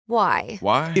Why?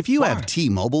 Why? If you have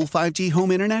T-Mobile 5G home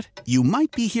internet, you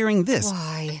might be hearing this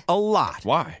Why? a lot.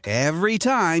 Why? Every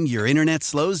time your internet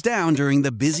slows down during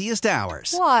the busiest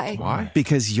hours. Why? Why?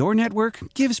 Because your network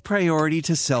gives priority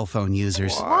to cell phone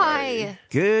users. Why?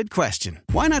 Good question.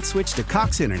 Why not switch to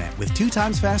Cox Internet with 2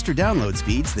 times faster download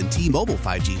speeds than T-Mobile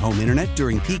 5G home internet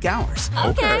during peak hours?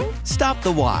 Okay. Stop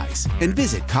the whys and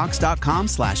visit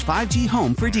cox.com/5G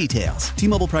home for details.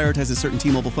 T-Mobile prioritizes certain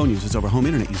T-Mobile phone users over home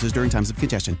internet users during times of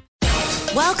congestion.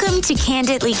 Welcome to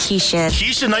Candidly Keisha.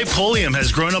 Keisha Knight Pulliam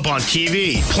has grown up on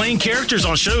TV, playing characters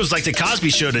on shows like The Cosby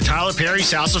Show to Tyler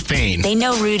Perry's House of Pain. They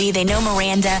know Rudy, they know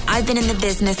Miranda. I've been in the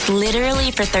business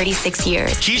literally for 36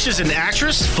 years. Keisha's an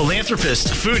actress, philanthropist,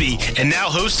 foodie, and now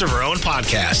host of her own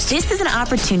podcast. This is an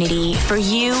opportunity for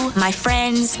you, my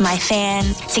friends, my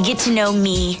fans, to get to know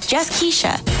me, just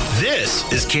Keisha. This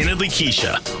is Candidly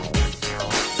Keisha.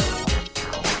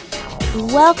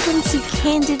 Welcome to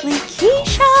Candidly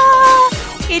Keisha.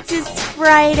 It is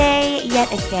Friday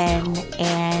yet again,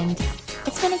 and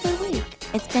it's been a good week.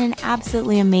 It's been an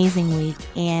absolutely amazing week,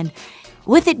 and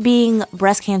with it being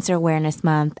Breast Cancer Awareness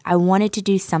Month, I wanted to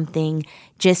do something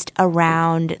just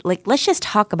around, like, let's just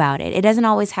talk about it. It doesn't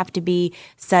always have to be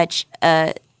such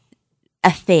a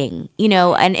thing, you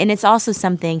know, and it's also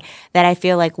something that I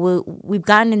feel like we've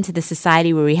gotten into the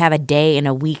society where we have a day and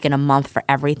a week and a month for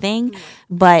everything,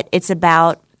 but it's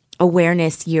about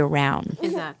awareness year round.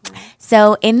 Exactly.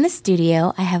 So in the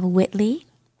studio, I have Whitley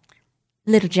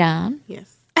Littlejohn.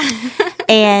 Yes.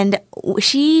 And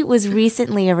she was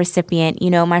recently a recipient. You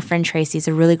know, my friend Tracy is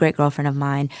a really great girlfriend of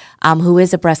mine who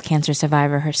is a breast cancer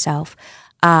survivor herself.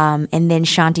 And then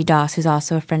Shanti Doss, who's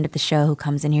also a friend of the show, who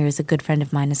comes in here, is a good friend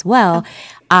of mine as well.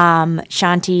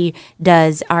 Shanti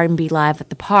does R&B Live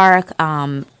at the Park.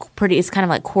 It's kind of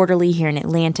like quarterly here in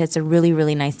Atlanta. It's a really,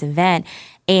 really nice event.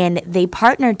 And they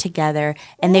partnered together,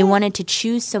 and they wanted to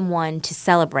choose someone to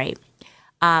celebrate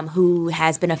who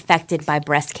has been affected by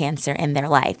breast cancer in their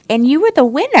life. And you were the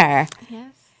winner.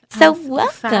 Yes. So I'm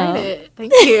welcome. Excited.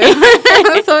 Thank you.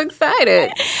 I'm so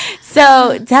excited.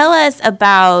 So tell us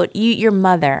about you. Your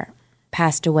mother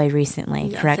passed away recently,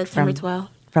 Yes, correct? September 12th.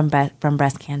 From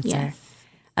breast cancer. Yes.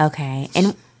 Okay.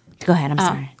 And go ahead. I'm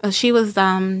sorry. She was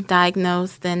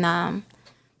diagnosed in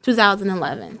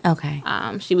 2011. Okay.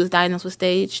 She was diagnosed with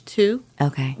stage 2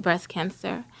 Okay. breast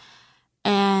cancer.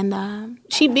 And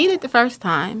she beat it the first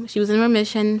time. She was in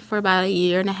remission for about 1.5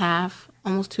 years,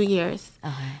 almost 2 years.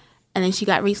 Okay. And then she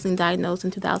got recently diagnosed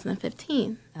in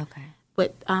 2015 Okay.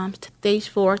 with stage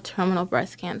 4 terminal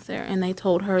breast cancer. And they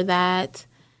told her that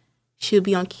she would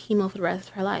be on chemo for the rest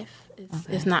of her life.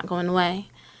 It's not going away.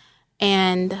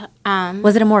 And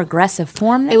Was it a more aggressive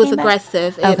form? it was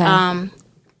aggressive. Okay.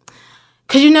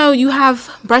 Because, you know, you have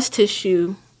breast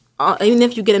tissue. Even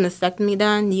if you get a mastectomy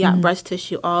done, you got breast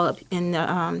tissue all up in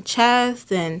the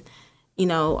chest and, you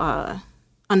know,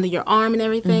 under your arm and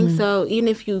everything. So even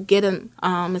if you get a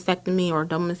mastectomy or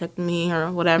double mastectomy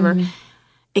or whatever,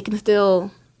 it can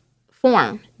still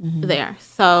form there.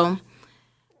 So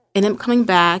ended up coming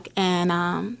back,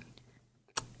 and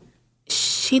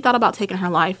she thought about taking her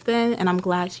life then, and I'm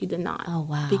glad she did not. Oh,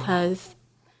 wow. Because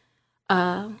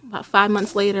about 5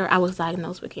 months later, I was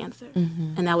diagnosed with cancer,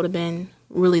 and that would have been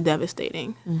really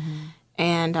devastating.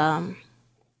 And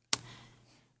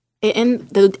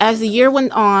as the year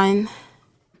went on,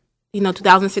 you know,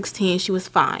 2016, she was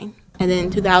fine. And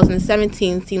then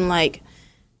 2017 seemed like,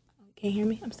 can't hear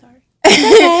me? I'm sorry.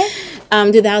 Okay.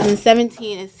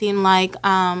 2017, it seemed like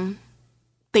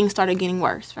things started getting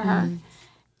worse for her.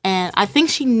 And I think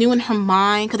she knew in her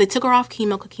mind, because they took her off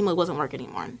chemo because chemo wasn't working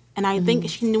anymore. And I think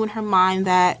she knew in her mind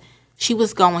that she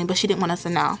was going, but she didn't want us to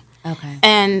know. Okay.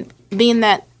 And being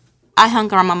that I hung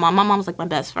around my mom was like my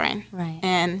best friend. Right.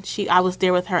 And I was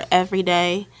there with her every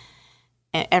day.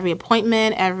 At every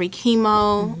appointment, every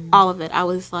chemo, all of it. I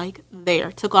was like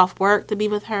there. Took off work to be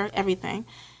with her, everything.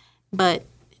 But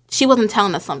she wasn't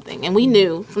telling us something, and we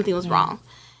knew something was wrong.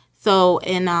 So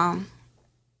in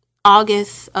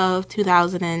August of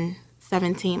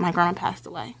 2017, my grandma passed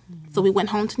away. So we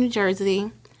went home to New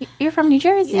Jersey. You're from New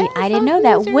Jersey. Yes, I didn't I'm know from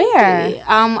that. New Jersey. Where?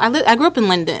 I grew up in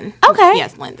Linden. Okay.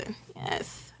 Yes, Linden.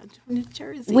 Yes, I'm from New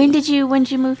Jersey. When did you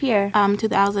move here?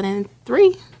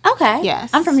 2003. Okay.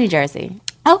 Yes. I'm from New Jersey.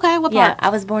 Okay, what Yeah, part? I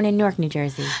was born in Newark, New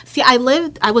Jersey. See, I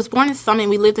was born in Summit, and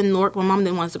we lived in Newark. My mom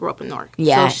didn't want us to grow up in Newark.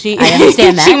 Yeah, so she, I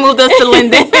understand that. She moved us to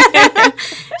Linden.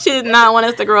 She did not want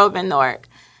us to grow up in Newark.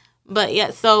 But yeah,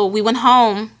 so we went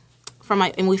home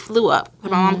and we flew up. My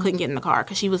mom couldn't get in the car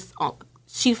because she was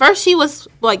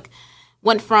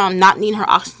went from not needing her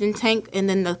oxygen tank, and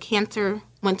then the cancer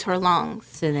went to her lungs.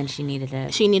 So then she needed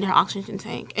it. She needed her oxygen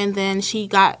tank, and then she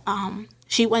got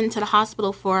she went into the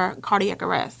hospital for cardiac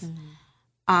arrest.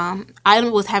 I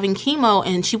was having chemo,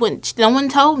 and no one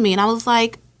told me. And I was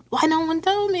like, why no one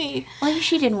told me? Well,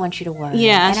 she didn't want you to worry.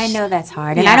 Yeah. And I know that's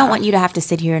hard. And I don't want you to have to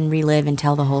sit here and relive and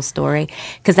tell the whole story,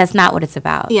 because that's not what it's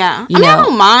about. Yeah. I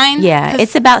don't mind. Yeah.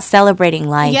 It's about celebrating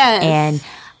life. Yes. And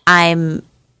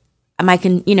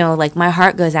my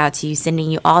heart goes out to you, sending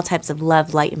you all types of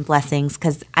love, light, and blessings,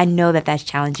 because I know that that's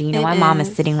challenging. My mom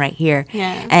is sitting right here.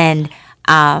 Yes. And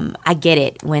I get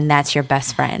it when that's your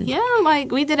best friend. Yeah,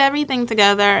 like we did everything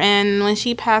together. And when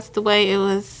she passed away, it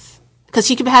was because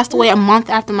she passed away a month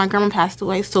after my grandma passed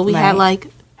away. So we had like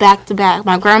back to back.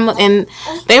 My grandma, and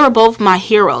they were both my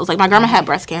heroes. Like my grandma had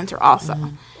breast cancer also.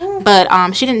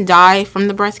 But she didn't die from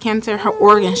the breast cancer. Her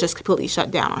organs just completely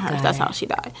shut down on her. That's how she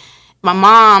died. My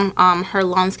mom, her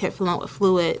lungs kept filling up with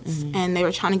fluids, and they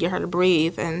were trying to get her to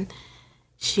breathe. And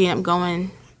she ended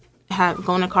up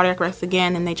going to cardiac arrest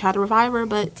again, and they tried to revive her,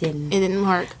 but it didn't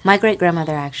work. My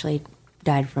great-grandmother actually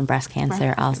died from breast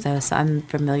cancer also, so I'm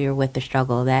familiar with the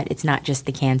struggle that it's not just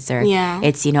the cancer. Yeah.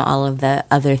 It's, all of the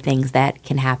other things that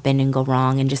can happen and go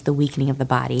wrong, and just the weakening of the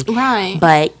body. Right.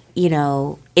 But,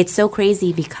 it's so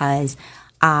crazy because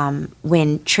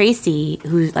when Tracy,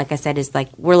 who, like I said, is like,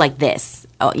 we're like this.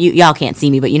 Oh, y'all can't see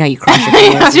me, but you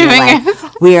cross your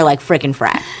fingers. We are like frickin'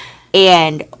 frack.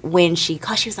 And when she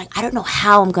called, she was like, I don't know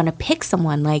how I'm going to pick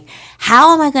someone. Like,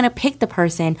 how am I going to pick the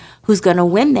person who's going to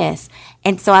win this?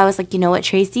 And so I was like, you know what,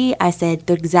 Tracy? I said,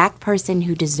 the exact person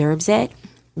who deserves it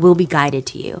will be guided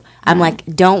to you. I'm like,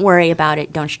 don't worry about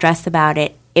it. Don't stress about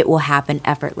it. It will happen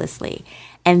effortlessly.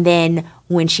 And then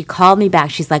when she called me back,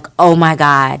 she's like, oh, my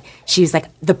God. She was like,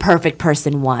 the perfect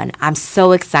person won. I'm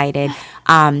so excited.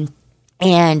 And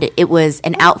it was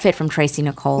an outfit from Tracy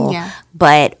Nicole. Yeah.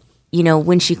 But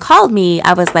when she called me,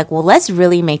 I was like, well, let's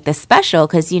really make this special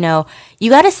because, you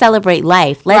got to celebrate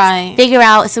life. Let's figure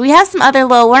out. So we have some other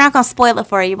we're not going to spoil it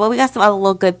for you, but we got some other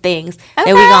little good things that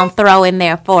we're going to throw in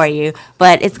there for you.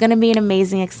 But it's going to be an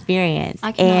amazing experience.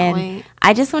 I cannot wait.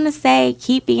 I just want to say,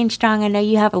 keep being strong. I know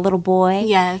you have a little boy.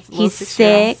 Yes. He's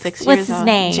 6. What's his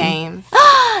name? James.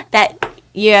 Right.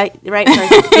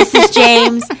 This is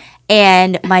James.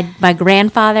 And my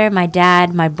grandfather, my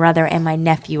dad, my brother, and my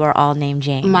nephew are all named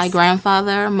James. My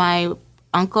grandfather, my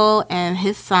uncle, and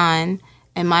his son,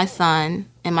 and my son,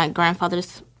 and my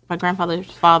grandfather's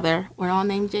father were all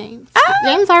named James. Oh,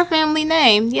 James, our family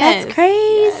name. Yes, that's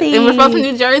crazy. Yes. And we're both from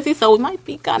New Jersey, so we might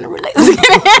be kind of related.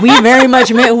 We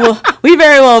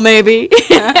very well maybe.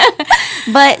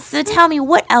 But so tell me,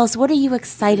 what else? What are you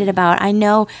excited about? I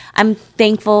know I'm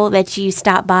thankful that you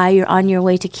stopped by. You're on your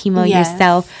way to chemo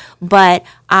yourself. But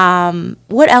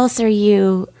what else are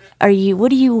you?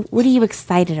 What are you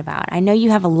excited about? I know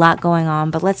you have a lot going on,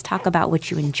 but let's talk about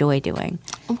what you enjoy doing.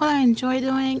 What I enjoy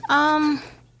doing,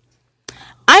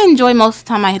 I enjoy most of the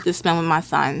time I get to spend with my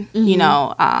son.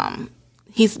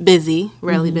 He's busy,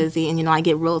 really busy, and I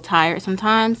get real tired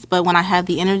sometimes. But when I have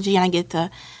the energy and I get to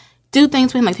do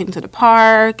things with him, like take him to the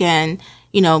park and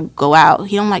go out.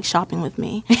 He don't like shopping with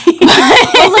me.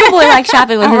 A little boy likes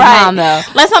shopping with his mom, though.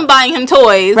 Unless I'm buying him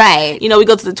toys. Right. We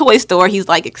go to the toy store. He's,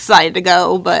 like, excited to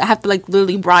go. But I have to, like,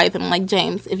 literally bribe him. I'm like,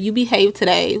 James, if you behave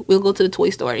today, we'll go to the toy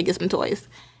store and get some toys.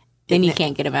 Then you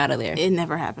can't get him out of there. It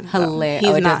never happens. Hilarious.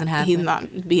 It doesn't happen. He's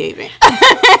not behaving.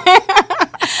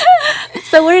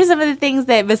 So what are some of the things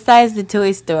that, besides the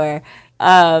toy store,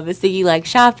 so you like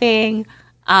shopping,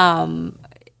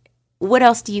 what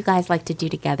else do you guys like to do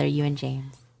together, you and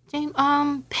James? James,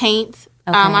 paint.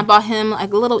 Okay. I bought him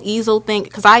like a little easel thing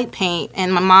because I paint,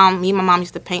 and my mom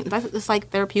used to paint. It's like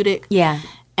therapeutic. Yeah.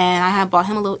 And I have bought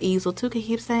him a little easel too. Cause he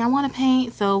keeps saying I want to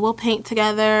paint, so we'll paint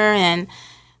together, and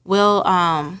we'll.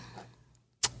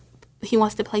 He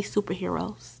wants to play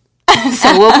superheroes,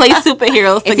 so we'll play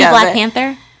superheroes together. Is he Black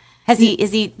Panther?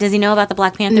 Does he know about the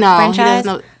Black Panther franchise?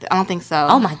 No, he doesn't know. I don't think so.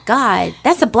 Oh my God,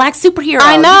 that's a black superhero.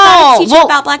 I know. You gotta teach him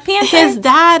about Black Panther. His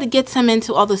dad gets him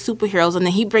into all the superheroes, and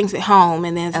then he brings it home,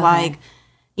 and then it's like,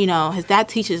 his dad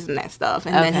teaches him that stuff,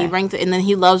 and then he brings it, and then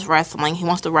he loves wrestling. He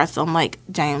wants to wrestle. I'm like,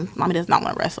 James, Mommy does not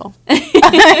want to wrestle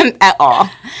at all.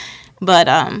 But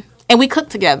and we cook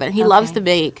together. He loves to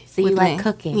bake. So you like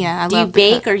cooking? Yeah, Do you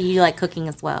bake or you like cooking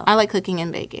as well? I like cooking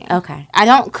and baking. Okay. I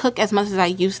don't cook as much as I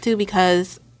used to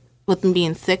because with me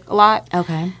being sick a lot.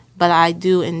 Okay. But I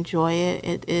do enjoy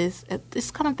it.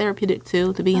 It's kind of therapeutic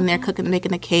too to be in there cooking,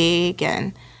 making a cake,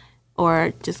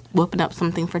 or just whipping up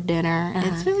something for dinner.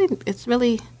 It's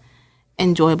really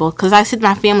enjoyable because I see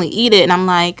my family eat it and I'm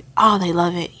like, oh, they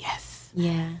love it. Yes.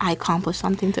 Yeah. I accomplished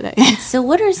something today. So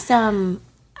what are some,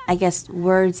 I guess,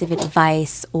 words of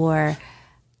advice or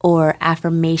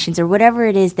affirmations or whatever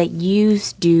it is that you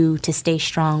do to stay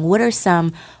strong? What are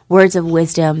some words of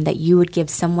wisdom that you would give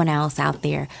someone else out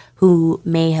there who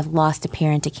may have lost a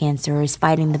parent to cancer or is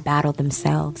fighting the battle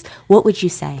themselves, what would you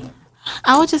say?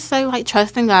 I would just say, like,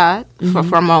 trust in God for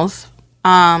foremost.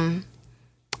 And,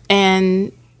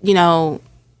 you know,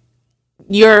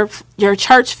 your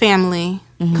church family,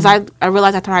 because I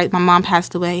realized after my mom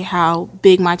passed away how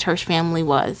big my church family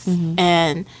was.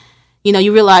 And, you know,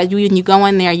 you realize when you go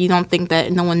in there, you don't think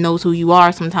that no one knows who you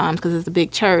are sometimes because it's a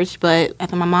big church. But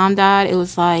after my mom died, it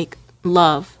was like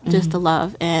love, just the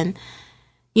love. And,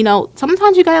 you know,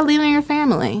 sometimes you got to lean on your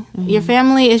family. Your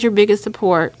family is your biggest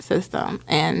support system.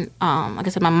 And like I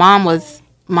said, my mom was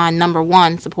my number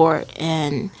one support.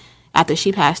 And after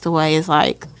she passed away, it's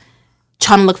like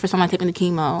trying to look for someone to take me to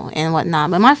chemo and whatnot.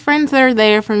 But my friends are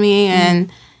there for me.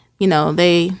 And, you know,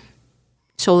 they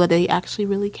show that they actually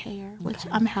really care, which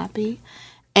I'm happy.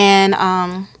 And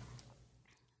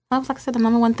like I said, the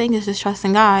number one thing is just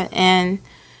trusting God. And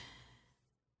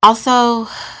also,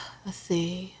 let's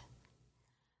see,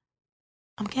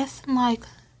 I'm guessing, like,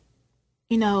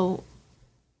 you know,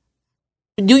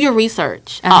 do your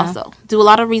research. Also, do a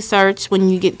lot of research when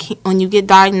you get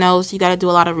diagnosed. You got to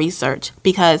do a lot of research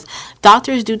because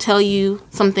doctors do tell you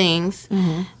some things,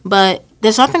 but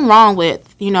there's nothing wrong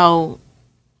with, you know,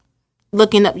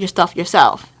 looking up your stuff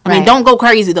yourself. I mean, don't go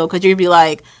crazy though, because you'd be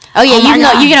like, oh yeah,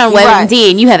 you get on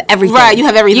WebMD and you have everything. Right, you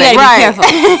have everything. You gotta be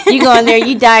careful. You go in there,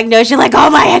 you diagnose, you're like, oh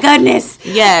my goodness,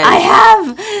 yes, I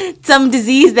have some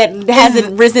disease that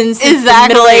hasn't risen since the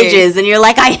Middle Ages, and you're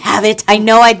like, I have it, I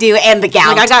know I do, and the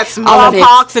gout. Like I got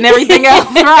smallpox and everything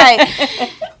else, right?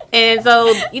 And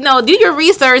so, you know, do your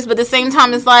research, but at the same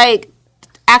time, it's like,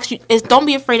 don't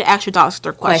be afraid to ask your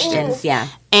doctor questions. Yeah,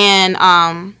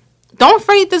 and don't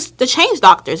afraid to change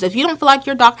doctors. If you don't feel like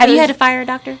your doctor, have you had to fire a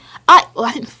doctor?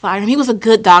 I didn't fire him. He was a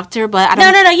good doctor, but I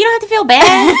don't. No. You don't have to feel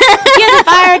bad. You have to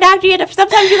fire a doctor.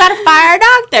 Sometimes you got to fire a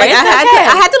doctor. Like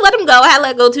I had to let him go. I had to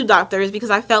let go 2 doctors because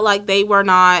I felt like they were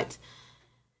not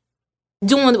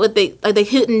doing what they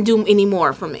couldn't do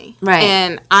anymore for me. Right.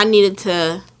 And I needed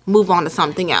to move on to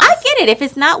something else. I get it. If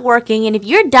it's not working, and if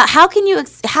you're how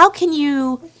can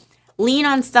you lean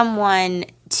on someone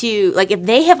to, like, if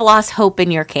they have lost hope in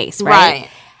your case, right?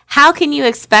 How can you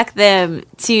expect them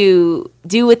to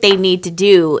do what they need to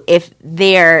do if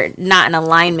they're not in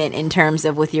alignment in terms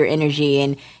of with your energy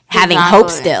and having hope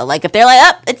still? Like, if they're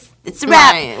like, it's a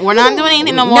wrap. Right. We're not doing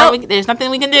anything no more. Nope. There's nothing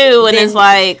we can do. And it's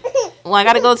like, well, I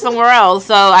got to go somewhere else.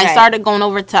 So I started going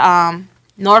over to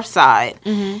Northside.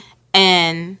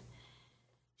 And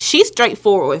she's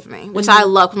straightforward with me, which I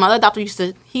love. My other doctor used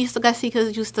to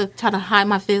try to hide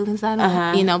my feelings. I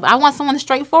don't, you know, but I want someone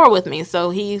straightforward with me. So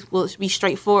he will be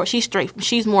straightforward.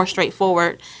 She's more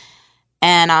straightforward,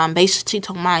 and basically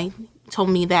told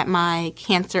me that my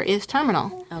cancer is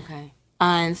terminal. Okay.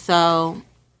 And so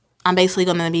I'm basically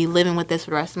going to be living with this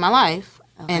for the rest of my life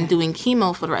and doing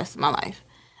chemo for the rest of my life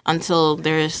until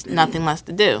there's nothing less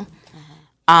to do.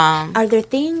 Are there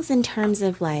things in terms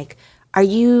of, like, are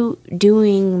you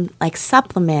doing, like,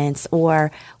 supplements,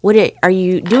 or are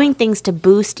you doing things to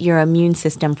boost your immune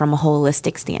system from a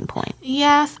holistic standpoint?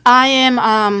 Yes, I am.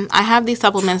 I have these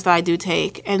supplements that I do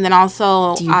take, and then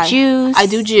also do you juice? I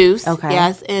do juice. Okay.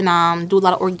 Yes, and do a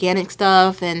lot of organic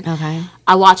stuff, and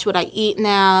I watch what I eat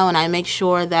now, and I make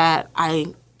sure that I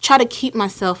try to keep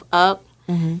myself up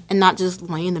and not just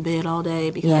lay in the bed all day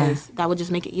because that would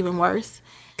just make it even worse.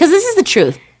 Because this is the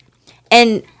truth.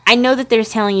 And I know that they're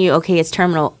telling you, okay, it's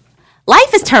terminal.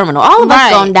 Life is terminal. All of us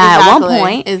gonna die at one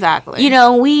point. Exactly. You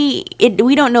know, we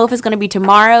don't know if it's going to be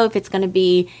tomorrow, if it's going to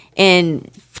be in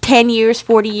 10 years,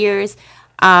 40 years.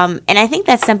 And I think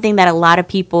that's something that a lot of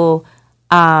people,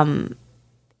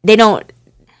 they don't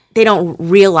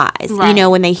realize. Right. You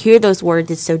know, when they hear those words,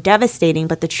 it's so devastating.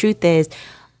 But the truth is,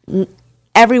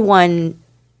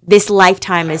 this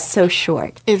lifetime is so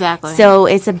short. Exactly. So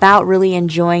it's about really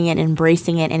enjoying it,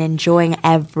 embracing it, and enjoying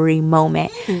every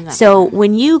moment. Exactly. So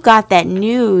when you got that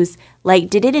news, like,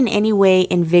 did it in any way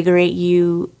invigorate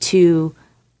you to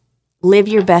live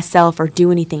your best self or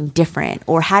do anything different?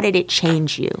 Or how did it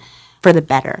change you for the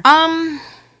better? To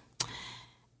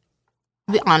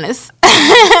be honest,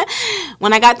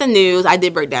 when I got the news, I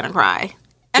did break down and cry.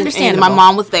 Understandable. And my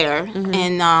mom was there,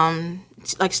 and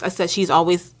like I said, she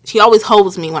always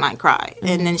holds me when I cry,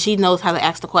 and then she knows how to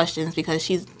ask the questions because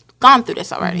she's gone through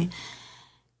this already.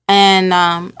 And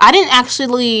I didn't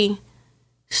actually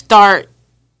start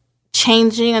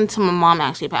changing until my mom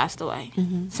actually passed away.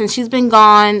 Since she's been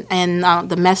gone, and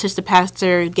the message the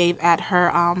pastor gave at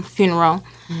her funeral,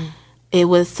 it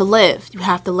was to live. You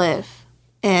have to live.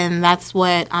 And that's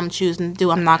what I'm choosing to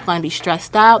do. I'm not going to be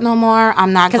stressed out no more.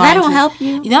 I'm not going to... Because that don't help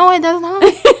you. No, it does not.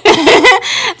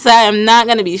 So I am not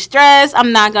going to be stressed.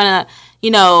 I'm not going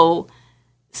to,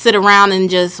 sit around and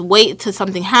just wait till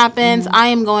something happens. I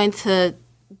am going to,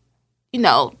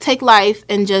 take life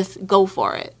and just go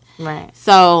for it. Right.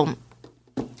 So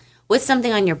what's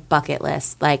something on your bucket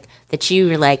list, like, that you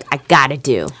were like, I gotta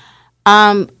do?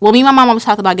 Well, me and my mom always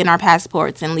talked about getting our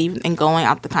passports and leaving and going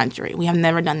out the country. We have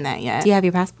never done that yet. Do you have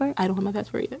your passport? I don't have my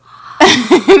passport yet.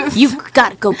 You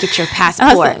gotta go get your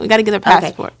passport. We gotta get a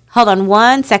passport. Okay. Hold on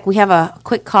 1 sec. We have a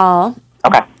quick call.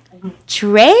 Okay.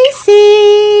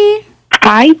 Tracy.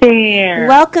 Hi there.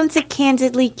 Welcome to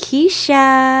Candidly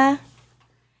Keisha.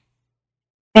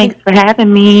 Thanks for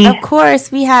having me. Of course,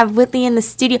 we have Whitley in the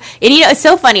studio. And it's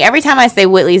so funny. Every time I say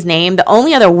Whitley's name, the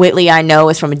only other Whitley I know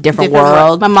is from a different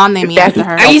world. My mom named me after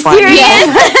her. Are you serious?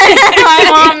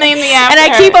 My mom named me after her.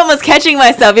 And I keep almost catching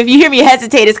myself. If you hear me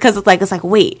hesitate, it's because it's like,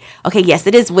 wait, okay, yes,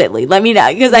 it is Whitley. Let me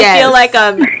know, because I feel like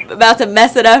I'm about to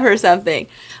mess it up or something.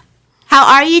 How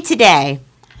are you today?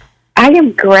 I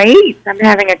am great. I'm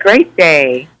having a great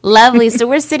day. Lovely. So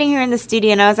we're sitting here in the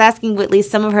studio, and I was asking Whitley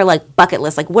some of her bucket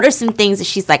list. What are some things that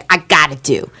she's like, I gotta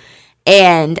do?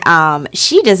 And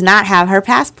she does not have her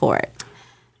passport.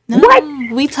 No, what?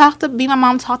 Me and my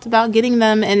mom talked about getting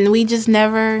them, and we just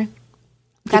never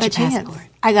got a chance. Passport.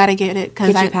 I gotta get it.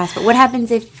 Get your passport. What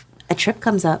happens if a trip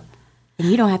comes up and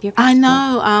you don't have your passport? I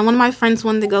know. One of my friends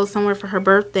wanted to go somewhere for her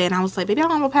birthday, and I was like, baby, I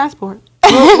don't have a passport.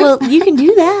 well, you can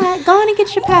do that. Go on and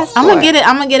get your passport. I'm gonna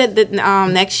get it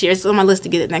next year. It's on my list to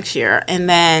get it next year, and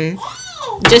then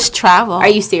just travel. Are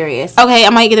you serious? Okay, I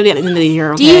might get it at the end of the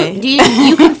year. Okay. Do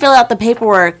you can fill out the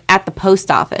paperwork at the post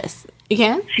office? You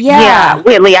can? Yeah,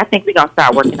 Whitley, I think we're gonna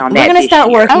start working on that. We're gonna start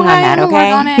working on that. Okay.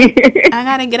 Work on it. I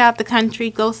gotta get out the country,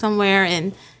 go somewhere,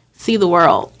 and see the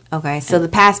world. Okay, so the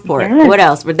passport. Yes. What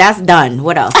else? That's done.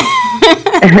 What else?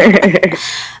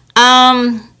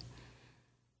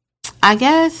 I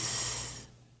guess.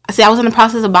 See, I was in the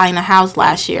process of buying a house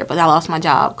last year, but I lost my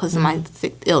job because of my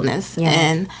sick illness,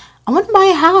 and I want to buy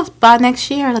a house by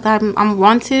next year. Like I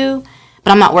want to,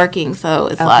 but I'm not working, so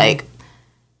it's like,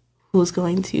 who's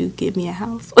going to give me a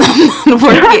house when I'm not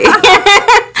working?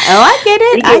 Oh, I get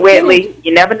it. Whitley,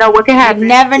 you never know what can happen. You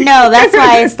never know. That's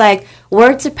why it's like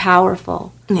words are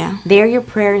powerful. Yeah, they're your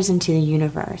prayers into the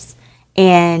universe,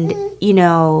 and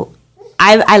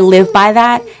I live by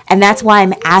that, and that's why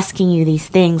I'm asking you these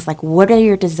things. Like, what are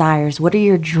your desires? What are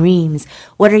your dreams?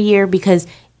 Because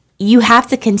you have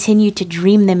to continue to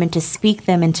dream them and to speak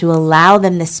them and to allow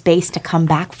them the space to come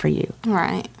back for you.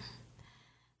 Right.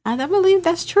 I believe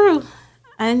that's true.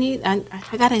 I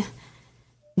gotta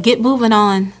get moving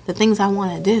on the things I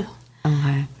want to do.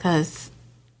 Okay. Because,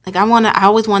 I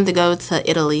always wanted to go to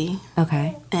Italy.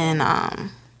 Okay. And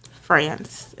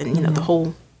France and, the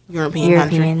whole European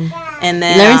country. And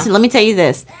then let me tell you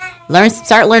this.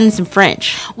 Start learning some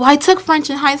French. Well, I took French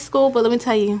in high school, but let me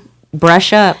tell you.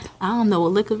 Brush up. I don't know a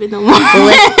lick of it no more.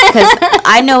 Because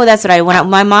I know that's what I went.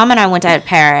 My mom and I went to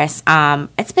Paris.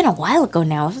 It's been a while ago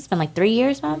now. It's been 3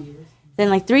 years, Mom? It's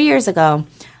been 3 years ago.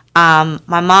 My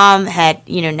mom had,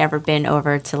 never been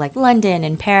over to London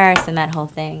and Paris and that whole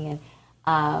thing. And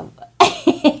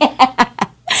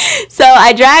so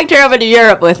I dragged her over to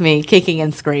Europe with me, kicking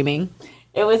and screaming.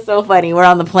 It was so funny. We're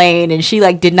on the plane, and she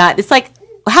did not. It's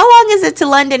how long is it to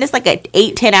London? It's an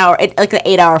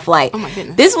 8-hour flight. Oh my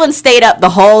goodness. This one stayed up the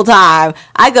whole time.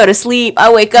 I go to sleep.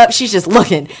 I wake up. She's just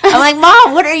looking. I'm like,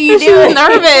 Mom, what are you doing? She was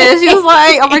nervous. She was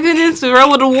like, oh my goodness, we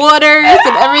roll with the waters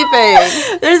and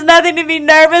everything. There's nothing to be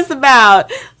nervous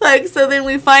about. So then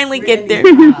we finally get there.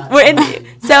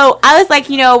 So I was like,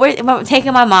 we're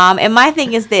taking my mom. And my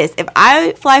thing is this. If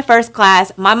I fly first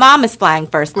class, my mom is flying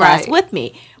first class with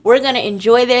me. We're going to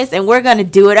enjoy this, and we're going to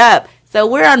do it up. So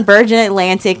we're on Virgin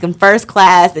Atlantic in first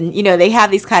class, and, they have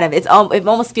these kind of, it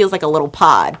almost feels like a little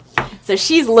pod. So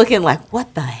she's looking like,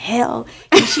 what the hell?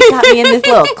 And she got me in this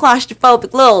little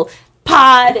claustrophobic little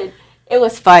pod, and it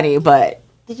was funny, but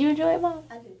did you enjoy it, Mom?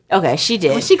 I did. Okay, she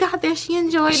did. When she got there, she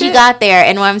enjoyed it. She got there,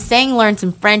 and when I'm saying learn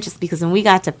some French, is because when we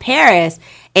got to Paris,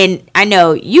 and I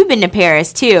know you've been to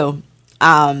Paris too,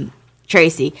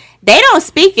 Tracy, they don't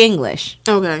speak English.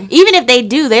 Okay. Even if they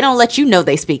do, they don't let you know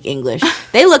they speak English.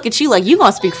 They look at you like, you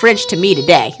going to speak French to me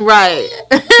today. Right.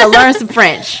 So learn some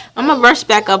French. I'm going to brush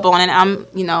back up on it.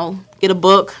 Get a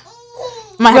book.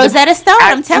 Rosetta Stone,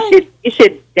 I'm telling you. You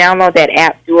should download that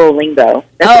app, Duolingo.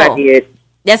 That's what I did.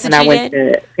 That's what when I went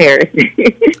to Paris.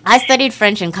 I studied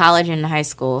French in college and in high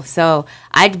school, so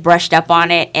I brushed up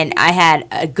on it, and I had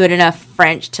a good enough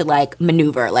French to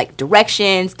maneuver,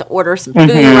 directions, to order some food,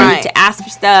 to ask for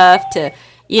stuff, to I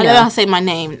know how to say my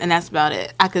name, and that's about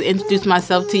it. I could introduce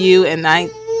myself to you, and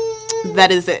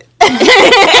that is it.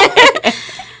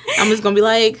 I'm just gonna be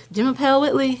like Jim Appel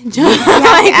Whitley. You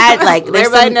have to add like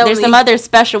Everybody know there's me. some other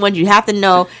special ones. You have to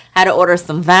know how to order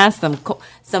some vin, some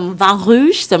vin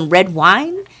rouge, some red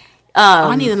wine.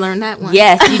 I need to learn that one.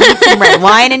 Yes, you need some red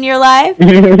wine in your life.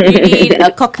 You need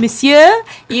a coq monsieur.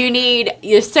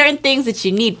 There's certain things that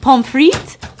you need. Pommes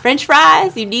frites, French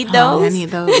fries. You need those. I need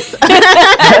those.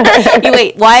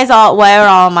 Wait, why are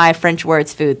all my French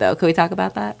words food though? Can we talk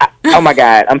about that? Oh my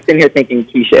God, I'm sitting here thinking,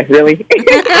 Keisha, really?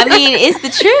 I mean, it's the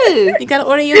truth. You gotta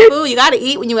order your food. You gotta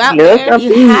eat when you out Look there. up.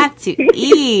 You have to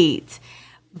eat.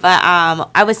 But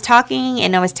I was talking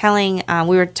and I was telling,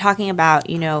 we were talking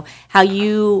about, how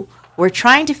you were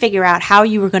trying to figure out how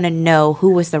you were going to know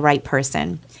who was the right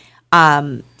person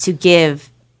to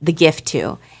give the gift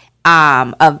to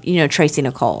of, Tracy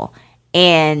Nicole.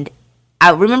 And I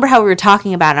remember how we were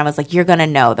talking about it, and I was like, you're going to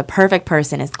know. The perfect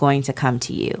person is going to come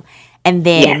to you. And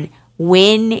then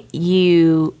when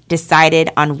you decided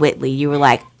on Whitley, you were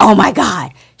like, oh, my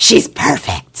God, she's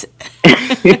perfect.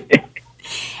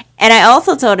 And I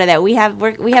also told her that we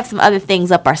have some other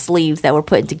things up our sleeves that we're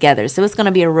putting together. So it's going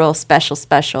to be a real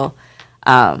special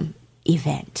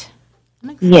event.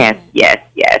 Yes.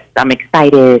 I'm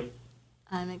excited.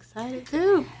 I'm excited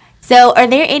too. So are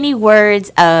there any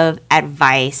words of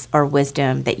advice or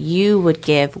wisdom that you would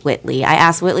give Whitley? I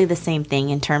asked Whitley the same thing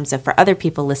in terms of for other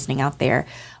people listening out there.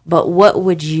 But what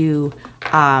would you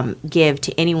give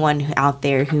to anyone out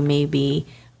there who may be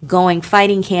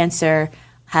fighting cancer,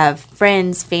 have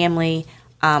friends, family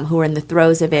who are in the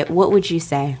throes of it? What would you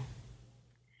say?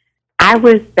 I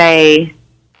would say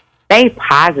stay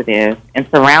positive and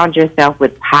surround yourself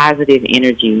with positive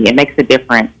energy. It makes a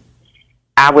difference.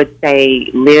 I would say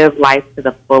live life to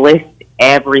the fullest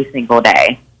every single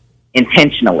day,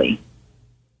 intentionally.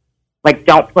 Like,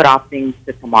 don't put off things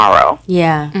to tomorrow.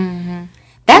 Yeah. And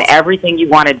everything you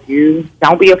want to do,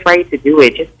 don't be afraid to do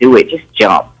it. Just do it. Just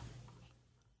jump.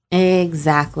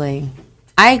 Exactly.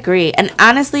 I agree. And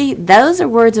honestly, those are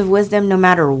words of wisdom no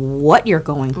matter what you're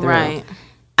going through. Right.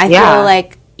 I feel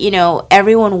like,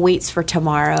 everyone waits for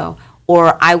tomorrow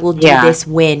or I will do this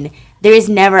when. There is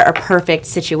never a perfect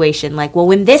situation. Like, well,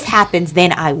 when this happens,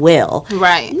 then I will.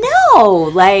 Right.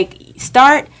 No.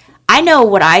 I know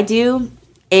what I do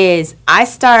is I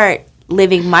start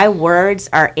living, my words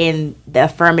are in the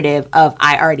affirmative of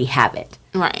I already have it.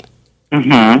 Right.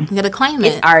 Mm-hmm. You gotta claim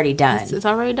it. It's already done. It's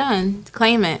already done.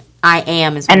 Claim it. I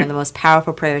am is one of the most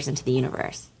powerful prayers into the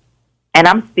universe. And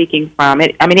I'm speaking from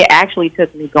it. I mean, it actually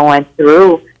took me going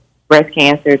through breast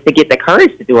cancer to get the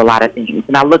courage to do a lot of things.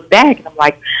 And I look back and I'm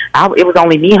like, it was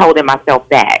only me holding myself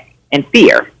back and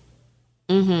fear.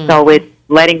 Mm-hmm. So it's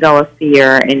letting go of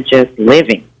fear and just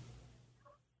living.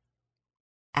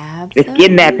 Absolutely. Just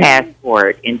getting that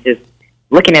passport and just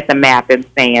looking at the map and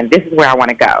saying, this is where I want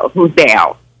to go. Who's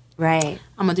down? Right.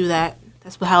 I'm gonna do that.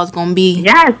 That's how it's gonna be.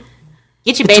 Yes.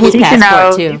 Get your baby's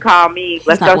passport, too. You call me.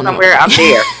 Let's not go somewhere. I'm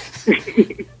there.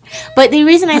 But the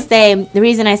reason I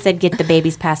said get the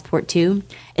baby's passport too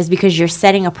is because you're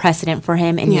setting a precedent for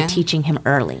him and you're teaching him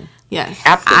early. Yes,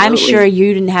 absolutely. I'm sure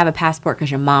you didn't have a passport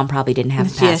because your mom probably didn't have a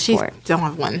passport. Yeah, she don't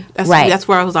have one. That's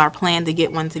where it was our plan to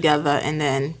get one together and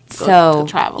then go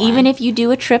to travel. Even if you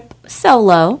do a trip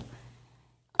solo,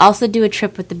 also do a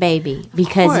trip with the baby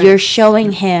because you're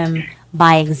showing him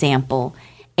by example.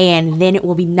 And then it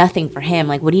will be nothing for him.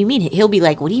 Like, what do you mean? He'll be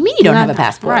like, what do you mean you don't have a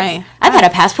passport? Right. I've had a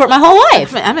passport my whole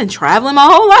life. I've been traveling my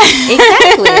whole life.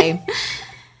 Exactly.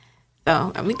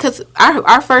 So, because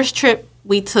our first trip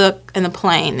we took in the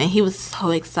plane, and he was so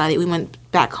excited. We went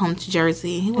back home to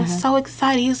Jersey. He was so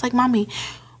excited. He was like, Mommy,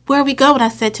 where are we going? I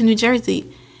said, to New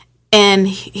Jersey. And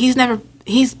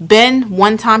he's been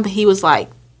one time, but he was like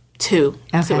 2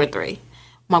 or 3.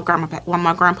 My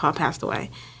grandpa passed away.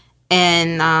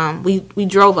 And we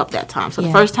drove up that time. So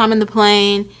the first time in the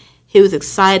plane, he was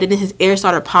excited, and his ear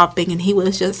started popping, and he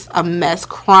was just a mess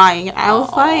crying. And I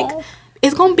was like,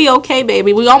 it's going to be okay,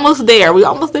 baby. We almost there.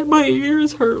 My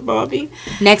ears hurt, Mommy.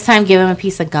 Next time, give him a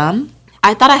piece of gum.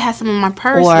 I thought I had some in my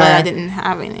purse, but I didn't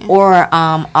have any. Or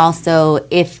also,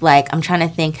 if, I'm trying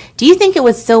to think, do you think it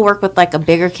would still work with, a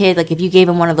bigger kid? Like, if you gave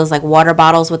him one of those, water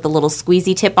bottles with the little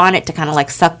squeezy tip on it to kind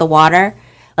of, suck the water?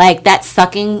 Like, that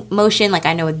sucking motion,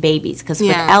 I know with babies. Because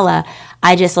with Ella,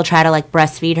 I just will try to,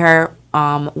 breastfeed her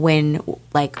when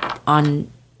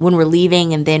we're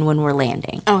leaving and then when we're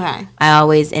landing. Okay.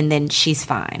 And then she's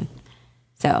fine.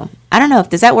 So, I don't know.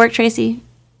 Does that work, Tracy?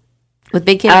 With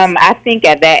big kids? I think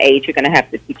at that age, you're going to have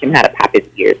to teach him how to pop his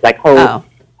ears.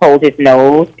 Hold his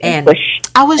nose and push.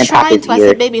 I was trying to. I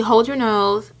said, baby, hold your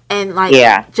nose. And,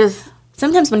 just.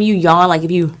 Sometimes when you yawn,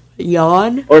 if you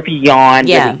yawn. Or if you yawn,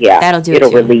 that'll do it.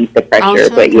 It'll relieve the pressure.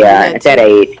 But, at that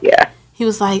age, He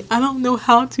was like, I don't know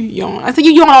how to yawn. I said,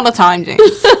 you yawn all the time, James. He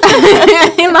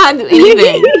don't know how to do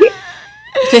anything.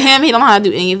 To him, he don't know how to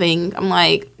do anything. I'm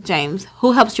like, James,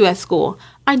 who helps you at school?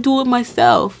 I do it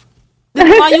myself. Then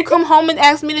why you come home and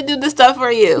ask me to do this stuff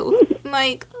for you? I'm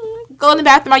like, go in the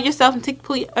bathroom by yourself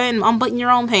and unbutton your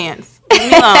own pants.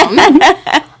 Leave me alone.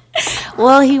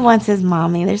 Well, he wants his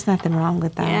mommy. There's nothing wrong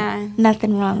with that. Yeah.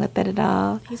 Nothing wrong with it at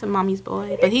all. He's a mommy's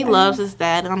boy. But he loves his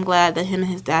dad, and I'm glad that him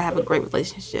and his dad have a great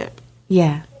relationship.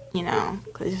 Yeah. You know,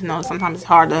 because, you know, sometimes it's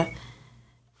hard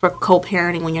for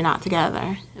co-parenting when you're not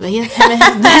together. But him and his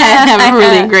dad have a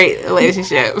really great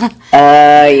relationship.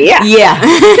 Yeah. Yeah.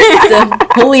 So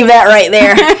we'll leave that right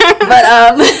there.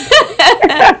 But,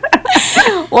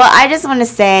 well, I just want to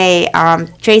say,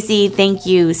 Tracy, thank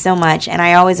you so much. And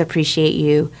I always appreciate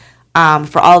you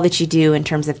for all that you do in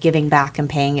terms of giving back and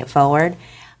paying it forward.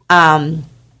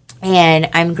 And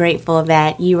I'm grateful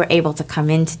that you were able to come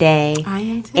in today. I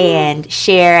am too. And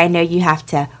share. I know you have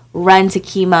to run to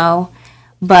chemo,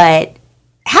 but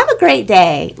have a great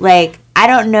day. Like, I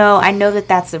don't know. I know that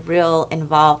that's a real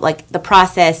involved, like, the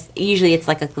process. Usually it's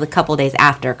like a couple days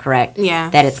after, correct? Yeah.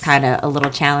 That it's kind of a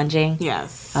little challenging.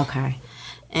 Yes. Okay.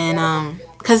 And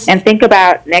And think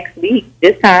about next week.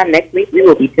 This time next week, we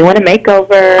will be doing a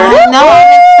makeover. I know.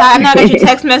 I'm excited. I know I got your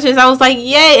text message. I was like,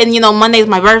 yay. And, you know, Monday's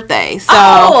my birthday. So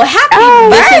happy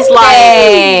this birthday! is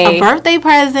like a birthday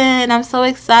present. I'm so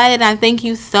excited. I thank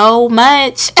you so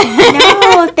much.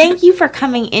 No, thank you for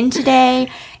coming in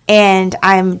today. And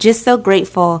I'm just so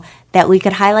grateful that we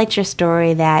could highlight your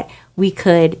story, that we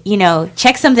could, you know,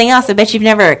 check something else. I bet you've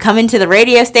never come into the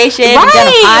radio station and done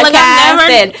a podcast. Like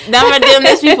I've never done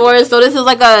this before, so this is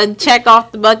like a check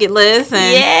off the bucket list.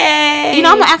 And, yay! you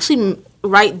know, I'm going to actually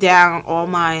write down all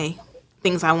my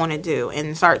things I want to do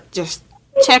and start just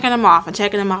checking them off and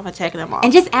checking them off and checking them off.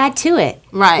 And just add to it.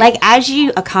 Right. Like, as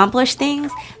you accomplish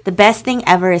things, the best thing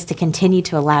ever is to continue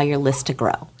to allow your list to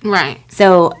grow. Right.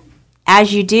 So,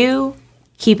 as you do,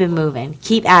 keep it moving.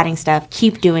 Keep adding stuff.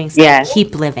 Keep doing stuff. Yes.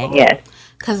 Keep living. Yes.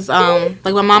 Because, like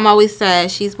my mom always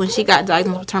said, when she got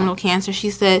diagnosed with terminal cancer,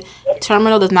 she said,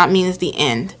 terminal does not mean it's the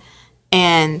end.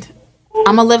 And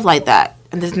I'm going to live like that.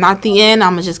 And it's not the end.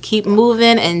 I'm going to just keep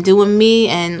moving and doing me.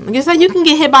 And like I said, you can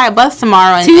get hit by a bus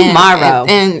tomorrow.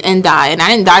 And die. And I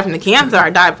didn't die from the cancer. I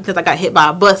died because I got hit by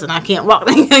a bus and I can't walk.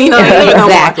 You know,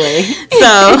 exactly.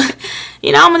 So,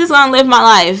 you know, I'm just going to live my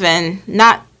life and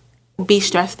not be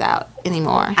stressed out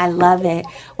anymore. I love it.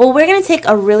 Well, we're going to take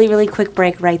a really, really quick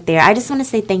break right there. I just want to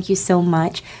say thank you so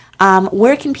much.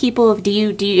 Where can people,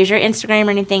 is your Instagram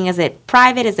or anything, is it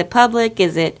private? Is it public?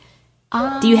 Is it,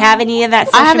 do you have any of that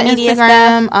social media stuff? I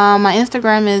have an Instagram. My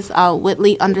Instagram is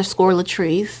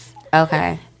Whitley_Latrice.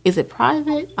 Okay. Is it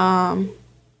private?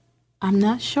 I'm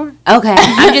not sure. Okay.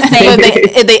 I'm just saying.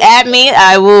 If they add me,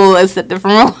 I will accept the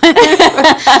friend.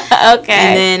 Okay.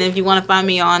 And then if you want to find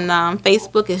me on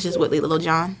Facebook, it's just Whitley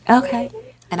Littlejohn. Okay.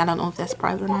 And I don't know if that's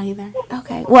private or not either.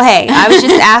 Okay. Well, hey, I was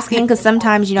just asking because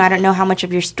sometimes, you know, I don't know how much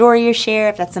of your story you share,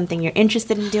 if that's something you're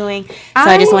interested in doing. So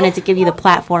I just wanted to give you the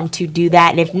platform to do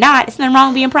that. And if not, it's nothing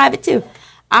wrong being private too.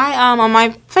 On my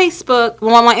Facebook,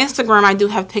 well, on my Instagram, I do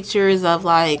have pictures of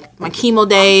like my chemo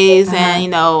days and, you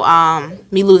know,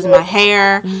 me losing my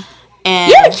hair.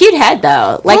 And you have a cute head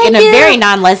though, like in a very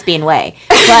non-lesbian way.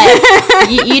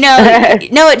 But you know,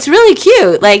 no, it's really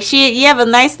cute. Like you have a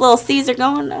nice little Caesar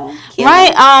going on. Cute.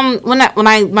 Right. When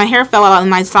my hair fell out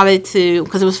and I decided to,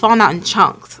 because it was falling out in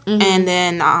chunks, and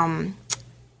then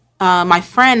my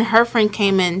friend, her friend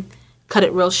came in, cut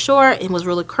it real short and was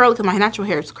really curly because my natural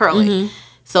hair is curly.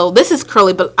 So this is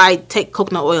curly, but I take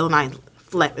coconut oil and I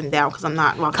flatten down because I'm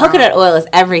not walking Coconut around. oil is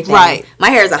everything. Right. My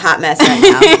hair is a hot mess right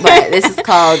now. But this is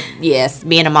called,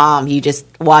 being a mom. You just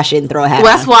wash it and throw a hat on.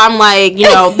 That's why I'm like, you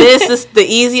know, this is the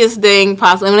easiest thing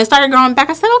possible. And when it started growing back,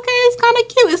 I said, okay, it's kind of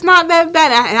cute. It's not that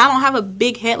bad. And I don't have a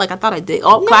big head like I thought I did.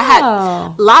 Oh, I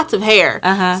had lots of hair.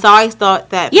 So I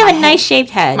thought that you have a nice shaped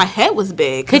head. My head was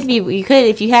big. You could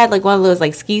if you had like one of those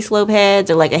like ski slope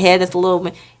heads or like a head that's a little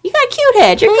bit. You got a cute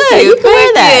head. You're good. You can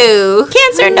wear that.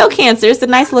 Cancer, no cancer. It's a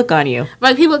nice look on you.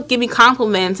 Like people give me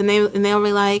compliments and they'll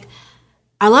be like,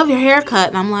 "I love your haircut,"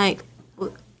 and I'm like,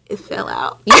 well, "It fell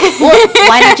out." Well,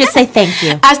 why not just say thank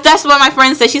you? That's what my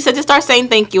friend said. She said, "Just start saying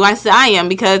thank you." I said, "I am,"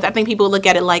 because I think people look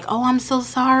at it like, "Oh, I'm so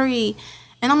sorry,"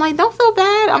 and I'm like, "Don't feel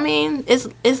bad. I mean,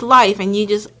 it's life, and you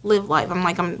just live life." I'm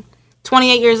like, I'm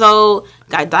 28 years old.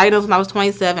 Got diagnosed when I was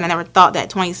 27. I never thought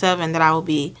that 27 that I would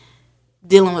be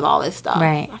dealing with all this stuff.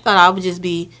 Right. I thought I would just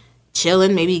be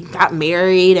chilling, maybe got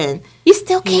married, and You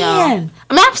still can.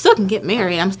 I mean, I still can get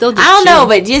married. I'm still just I don't know,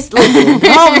 chilling. but just listen.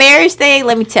 The whole marriage thing,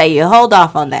 let me tell you, hold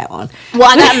off on that one. Well,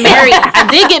 I got married. I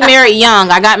did get married young.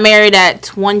 I got married at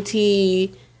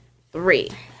 23.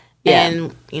 Yeah.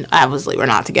 And, obviously we're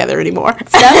not together anymore.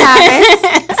 Stuff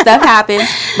happens.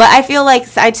 But I feel like,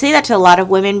 I'd say that to a lot of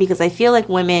women, because I feel like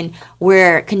women,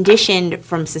 we're conditioned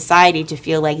from society to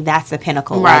feel like that's the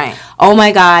pinnacle. Right. Like, oh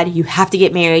my God, you have to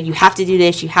get married, you have to do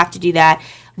this, you have to do that.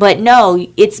 But no,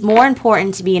 it's more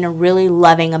important to be in a really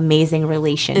loving, amazing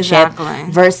relationship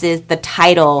versus the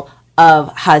title of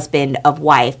husband, of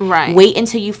wife. Right. Wait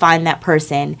until you find that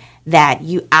person that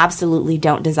you absolutely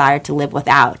don't desire to live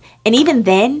without. And even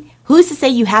then, who's to say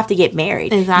you have to get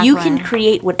married? Exactly. You can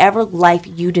create whatever life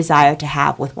you desire to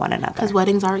have with one another. Because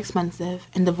weddings are expensive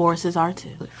and divorces are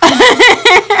too. Well, on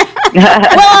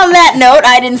that note,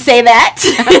 I didn't say that.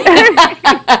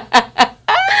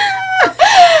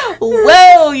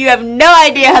 Whoa, you have no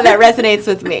idea how that resonates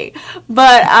with me.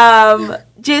 But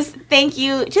just thank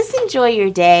you. Just enjoy your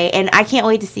day. And I can't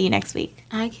wait to see you next week.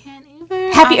 I can't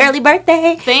either. Happy early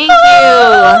birthday. Thank you.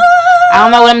 I don't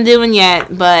know what I'm doing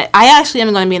yet, but I actually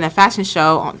am going to be in a fashion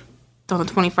show on the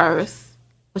 21st,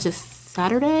 which is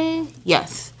Saturday.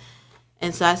 Yes.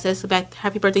 And so I said,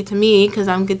 happy birthday to me, because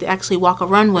I'm going to actually walk a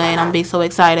runway, and I'm being so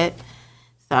excited.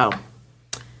 So...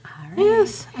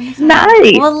 Yes.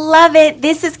 Nice. We'll love it.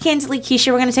 This is Candidly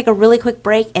Keisha. We're going to take a really quick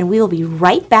break, and we will be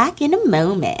right back in a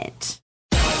moment.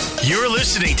 You're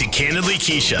listening to Candidly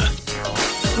Keisha.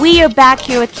 We are back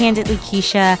here with Candidly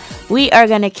Keisha. We are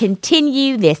going to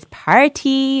continue this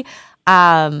party.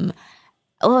 What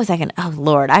was I going to... Oh,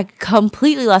 Lord. I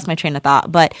completely lost my train of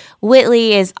thought. But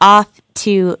Whitley is off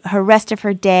to her rest of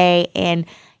her day, and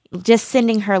just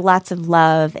sending her lots of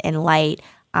love and light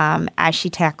as she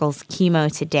tackles chemo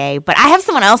today. But I have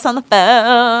someone else on the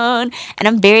phone, and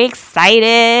I'm very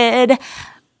excited.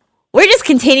 We're just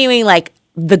continuing, like,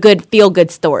 the good, feel-good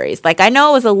stories. Like, I know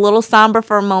it was a little somber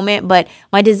for a moment, but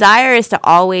my desire is to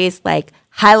always, like,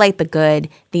 highlight the good,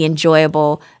 the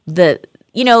enjoyable,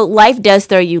 life does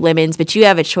throw you lemons, but you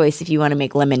have a choice if you want to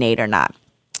make lemonade or not.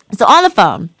 So on the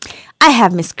phone, I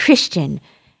have Miss Christian.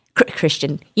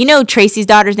 Christian. You know Tracy's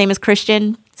daughter's name is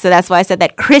Christian? So that's why I said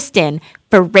that. Kristen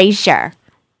Frazier.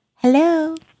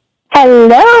 Hello.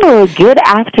 Hello. Good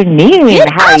afternoon.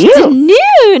 How are you? Good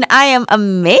afternoon. I am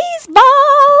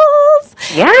amazeballs.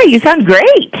 Yeah, you sound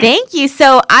great. Thank you.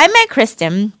 So I met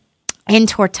Kristen in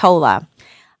Tortola.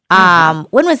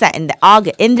 When was that? In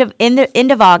the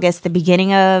end of August, the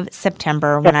beginning of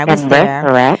September, when I was there.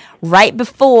 Correct. Right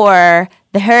before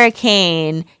the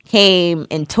hurricane came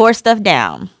and tore stuff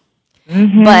down.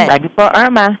 Mm-hmm. But right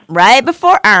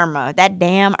before Irma. That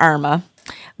damn Irma.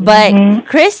 But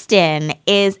Kristen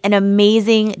is an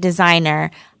amazing designer.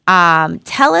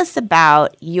 Tell us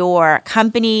about your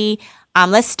company.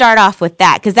 Let's start off with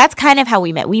that, because that's kind of how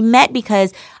we met. We met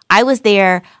because I was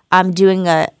there doing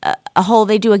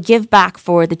they do a give back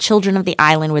for the children of the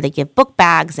island, where they give book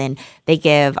bags and they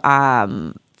give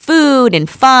food and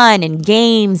fun and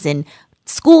games and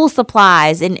school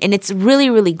supplies, and it's really,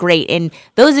 really great. And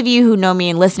those of you who know me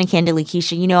and listen to Candidly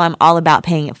Keisha, you know I'm all about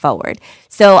paying it forward.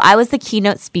 So I was the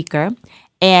keynote speaker,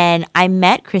 and I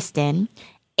met Kristen,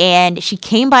 and she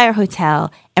came by our hotel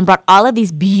and brought all of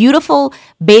these beautiful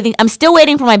bathing... I'm still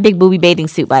waiting for my big booby bathing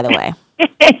suit, by the way.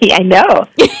 I know.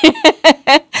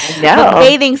 But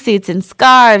bathing suits and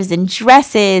scarves and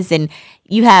dresses, and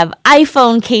you have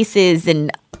iPhone cases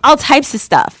and all types of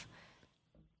stuff.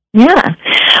 Yeah.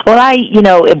 Well,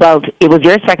 it was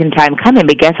your second time coming,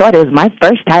 but guess what? It was my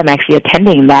first time actually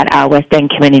attending that West End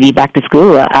Community Back to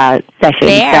School session.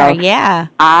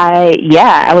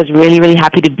 I was really, really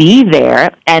happy to be there,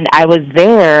 and I was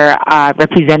there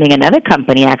representing another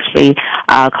company actually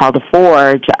called The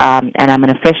Forge, and I'm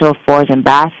an official Forge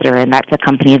ambassador, and that's a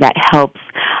company that helps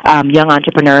young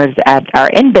entrepreneurs that are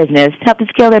in business to help to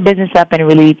scale their business up and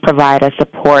really provide a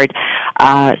support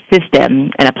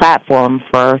system and a platform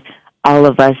for all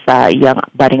of us young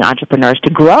budding entrepreneurs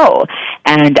to grow.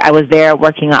 And I was there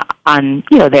working on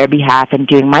their behalf and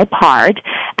doing my part.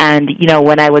 And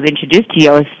when I was introduced to you,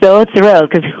 I was so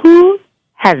thrilled, because who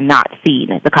has not seen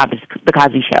the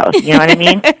Cosby Show? You know what I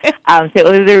mean? So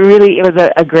it was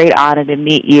a great honor to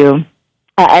meet you.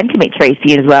 And to meet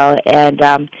Tracy as well. And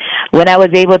when I was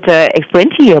able to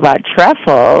explain to you about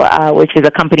Truffle, which is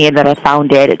a company that I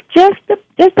founded just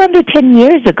under 10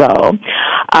 years ago,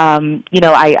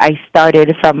 I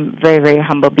started from very, very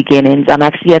humble beginnings. I'm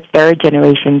actually a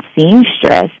third-generation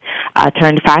seamstress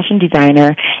turned fashion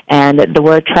designer. And the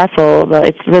word truffle, well,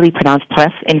 it's really pronounced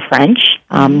trèfle in French.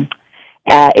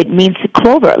 It means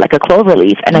clover, like a clover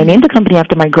leaf. And I named the company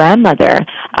after my grandmother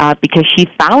because she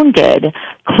founded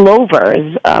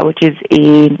Clovers, which is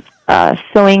a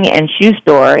sewing and shoe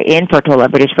store in Portola,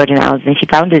 British Virgin Islands. And she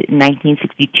founded it in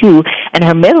 1962, and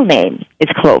her middle name is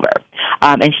Clover.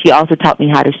 And she also taught me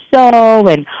how to sew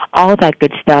and all that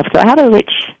good stuff. So I have a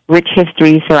rich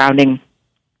history surrounding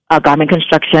garment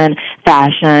construction,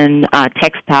 fashion,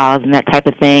 textiles, and that type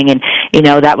of thing. And,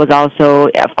 that was also,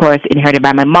 of course, inherited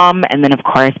by my mom and then, of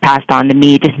course, passed on to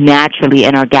me just naturally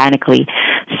and organically.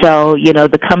 So,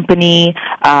 the company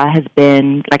has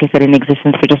been, like I said, in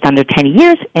existence for just under 10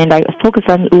 years, and I focus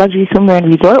on luxury swimwear and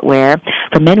resort wear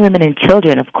for men, women, and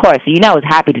children, of course. So, I was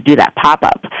happy to do that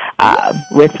pop-up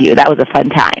with you. That was a fun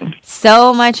time.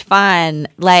 So much fun.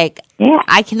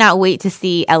 I cannot wait to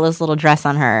see Ella's little dress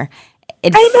on her.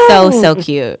 It's so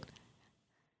cute.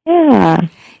 Yeah.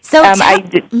 So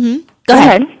Go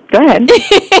ahead.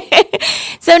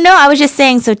 So no, I was just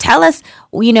saying. So tell us.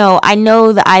 I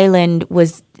know the island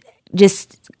was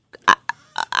just.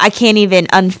 I can't even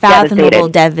unfathomable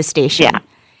devastation. Yeah.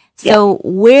 So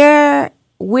where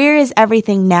is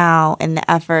everything now in the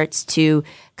efforts to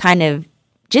kind of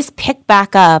just pick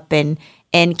back up and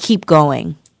keep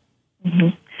going? Mm-hmm.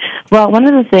 Well, one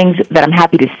of the things that I'm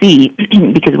happy to see,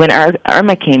 because when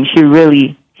Irma came, she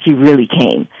really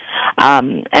came.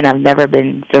 And I've never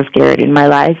been so scared in my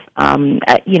life.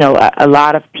 A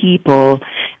lot of people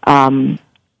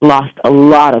lost a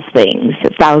lot of things,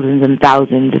 thousands and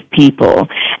thousands of people.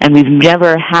 And we've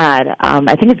never had,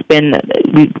 I think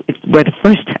we're the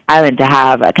first island to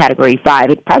have a Category 5.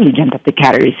 It probably jumped up to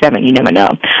Category 7, you never know.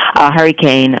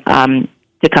 Hurricane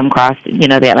to come across, the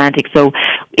Atlantic. So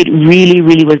it really,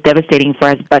 really was devastating for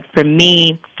us. But for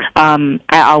me, I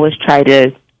always try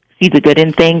to see the good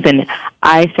in things, and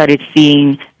I started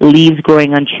seeing leaves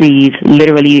growing on trees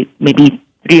literally maybe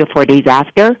 3 or 4 days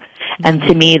after. And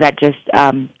to me, that just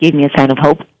gave me a sign of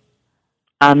hope.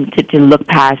 To look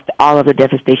past all of the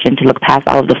devastation, to look past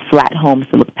all of the flat homes,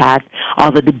 to look past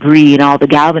all the debris and all the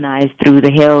galvanized through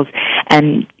the hills.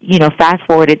 And, fast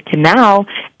forward it to now,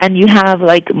 and you have,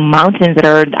 mountains that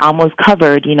are almost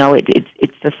covered.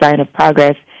 It's a sign of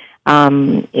progress.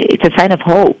 It's a sign of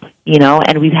hope,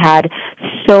 and we've had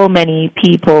so many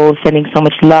people sending so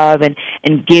much love and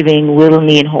giving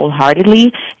willingly and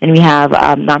wholeheartedly. And we have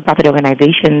nonprofit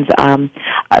organizations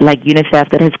like UNICEF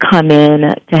that has come in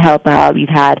to help out. We've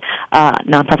had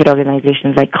nonprofit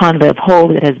organizations like Convoy of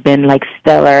Hope that has been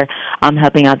stellar,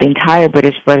 helping out the entire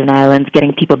British Virgin Islands,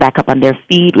 getting people back up on their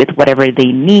feet with whatever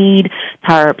they need,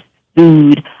 tarps,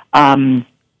 food,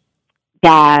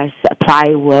 gas,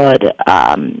 plywood,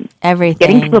 everything.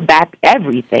 Getting people back,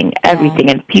 everything.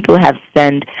 And people have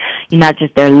sent not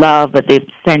just their love, but they've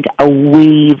sent a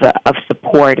wave of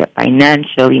support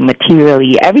financially,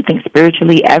 materially, everything,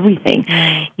 spiritually, everything.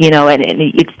 And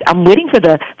it's, I'm waiting for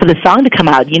the song to come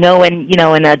out.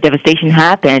 When a devastation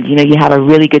happened, you have a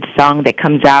really good song that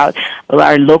comes out.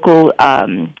 Our local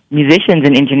musicians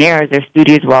and engineers, their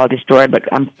studios were all destroyed,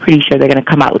 but I'm pretty sure they're going to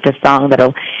come out with a song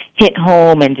that'll hit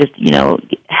home and just,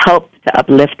 help to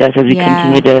uplift us as we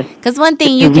continue to. Because one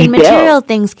thing, material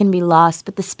things can be lost,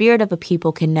 but the spirit of a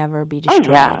people can never be destroyed.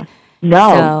 Oh, yeah.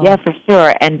 No, yeah, for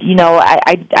sure. And,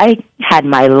 I had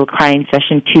my little crying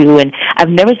session too, and I've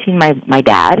never seen my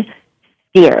dad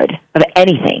scared of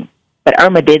anything. But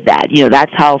Irma did that.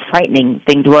 That's how frightening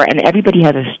things were. And everybody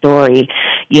has a story,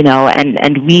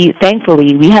 and we,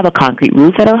 thankfully, we have a concrete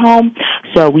roof at our home,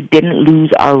 so we didn't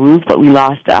lose our roof, but we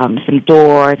lost some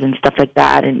doors and stuff like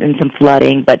that and some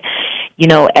flooding. But,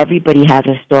 everybody has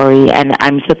a story, and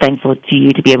I'm so thankful to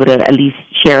you to be able to at least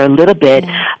share a little bit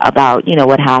about,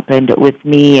 what happened with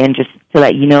me, and just to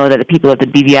let you know that the people of the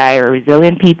BVI are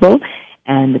resilient people.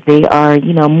 And they are,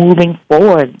 moving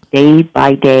forward day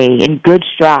by day in good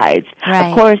strides. Right.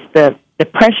 Of course, the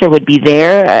pressure would be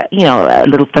there, a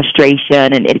little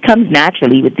frustration, and it comes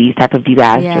naturally with these type of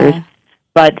disasters. Yeah.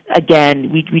 But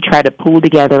again, we try to pull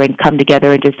together and come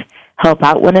together and just help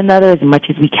out one another as much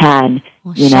as we can.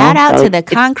 Well, shout out to the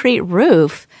concrete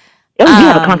roof. Oh, we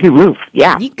have a concrete roof.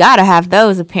 Yeah, you gotta have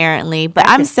those apparently. But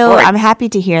I'm happy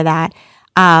to hear that.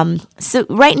 So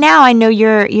right now, I know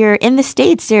you're in the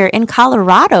States. You're in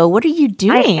Colorado. What are you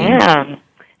doing? I am.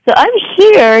 So I'm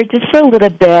here just for a little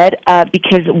bit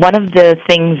because one of the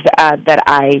things that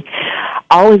I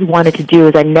always wanted to do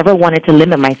is I never wanted to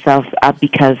limit myself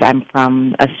because I'm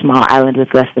from a small island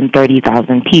with less than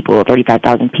 35,000 people.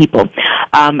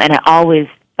 And I always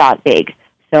thought big.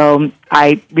 So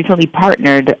I recently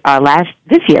partnered earlier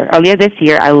this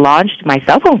year, I launched my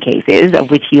cell phone cases, of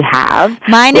which you have.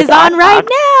 Mine is on right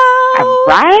now.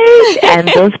 Right? And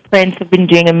those prints have been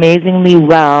doing amazingly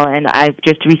well, and I've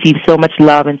just received so much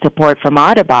love and support from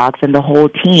OtterBox and the whole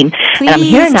team. Please and I'm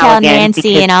here now tell again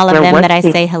Nancy and all of them that I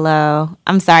say hello.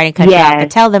 I'm sorry to cut you off,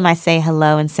 but tell them I say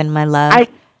hello and send my love.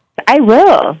 I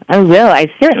will. I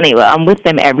certainly will. I'm with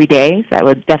them every day, so I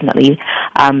would definitely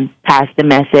pass the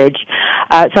message.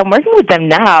 So I'm working with them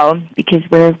now because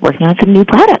we're working on some new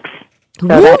products. So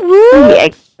that's really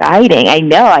exciting. I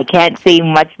know I can't say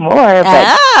much more,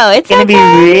 but it's going to be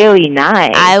really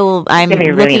nice. I'm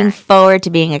looking forward to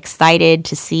being excited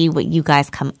to see what you guys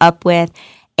come up with.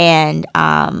 And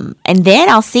then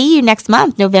I'll see you next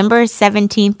month, November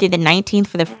 17th through the 19th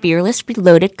for the Fearless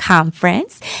Reloaded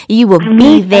Conference. You will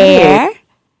be there.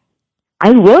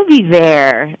 I will be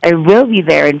there. I will be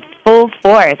there in full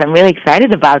force. I'm really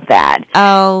excited about that.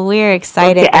 Oh, we're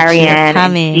excited that you're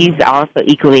coming. She's also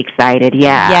equally excited,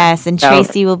 yeah. Yes, and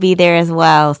Tracy will be there as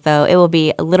well. So it will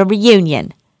be a little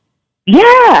reunion.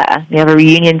 Yeah, we have a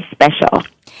reunion special.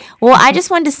 Well, I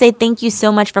just wanted to say thank you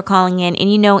so much for calling in.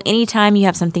 And anytime you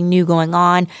have something new going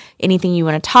on, anything you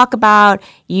want to talk about,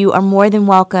 you are more than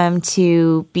welcome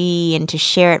to be and to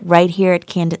share it right here at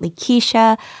Candidly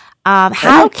Keisha.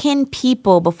 How can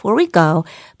people, before we go,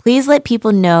 please let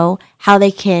people know how they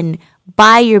can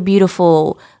buy your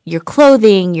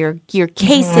clothing, your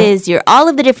cases, your all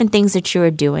of the different things that you are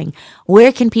doing.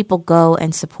 Where can people go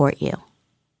and support you?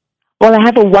 Well, I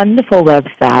have a wonderful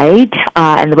website,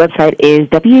 and the website is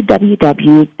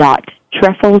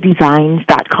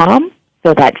www.trefledesigns.com.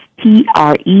 So that's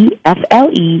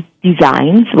TREFLE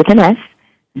designs with an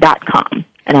S.com.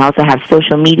 And I also have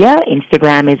social media.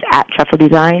 Instagram is at Trefle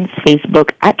Designs,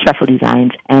 Facebook at Trefle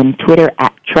Designs, and Twitter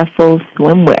at Trefle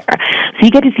Swimwear. So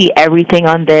you get to see everything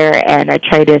on there, and I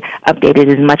try to update it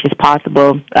as much as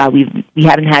possible. We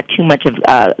haven't had too much of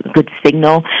good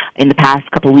signal in the past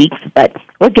couple weeks, but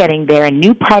we're getting there. A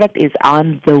new product is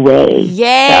on the way.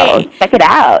 Yay! So check it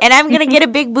out. And I'm going to get a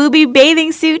big booby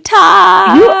bathing suit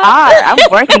top. You are. I'm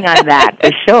working on that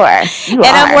for sure.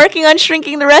 I'm working on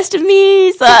shrinking the rest of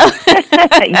me. So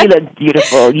you look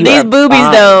beautiful. These boobies,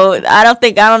 though, I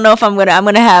don't know if I'm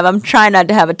trying not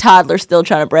to have a toddler still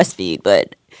trying to breastfeed,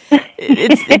 but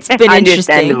it's been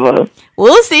interesting.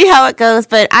 We'll see how it goes,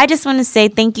 but I just want to say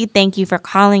thank you for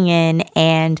calling in,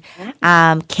 and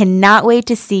cannot wait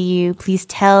to see you. Please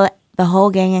tell the whole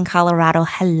gang in Colorado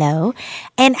hello,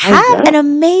 and have an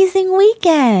amazing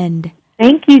weekend.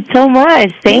 Thank you so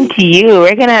much. Same to you.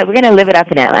 We're gonna live it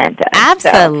up in Atlanta.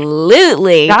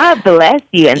 Absolutely. So, God bless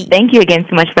you, and thank you again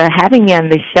so much for having me on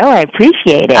the show. I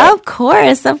appreciate it. Of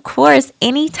course.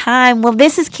 Anytime. Well,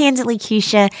 this is Candidly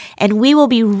Keisha, and we will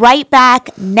be right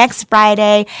back next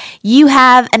Friday. You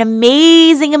have an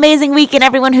amazing, amazing weekend,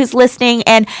 everyone who's listening.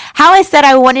 And how I said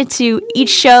I wanted to each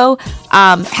show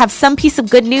have some piece of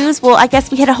good news. Well, I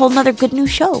guess we had a whole nother good news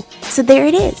show. So there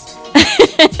it is.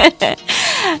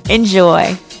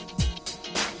 Enjoy.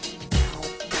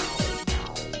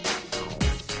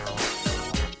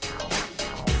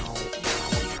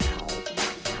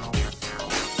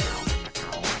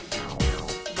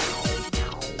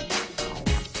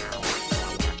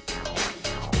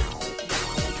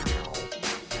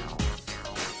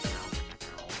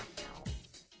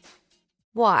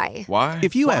 Why?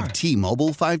 If you have T-Mobile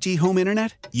 5G home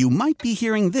internet, you might be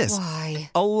hearing this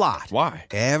a lot. Why?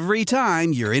 Every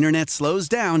time your internet slows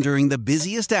down during the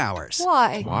busiest hours.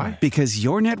 Why? Because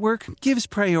your network gives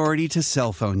priority to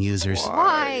cell phone users.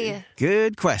 Why?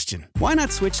 Good question. Why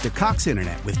not switch to Cox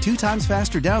Internet with 2 times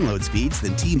faster download speeds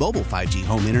than T-Mobile 5G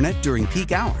home internet during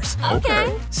peak hours?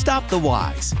 Okay. Stop the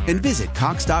whys and visit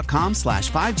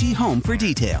Cox.com/5G home for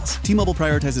details. T-Mobile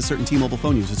prioritizes certain T-Mobile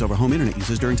phone users over home internet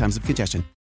users during times of congestion.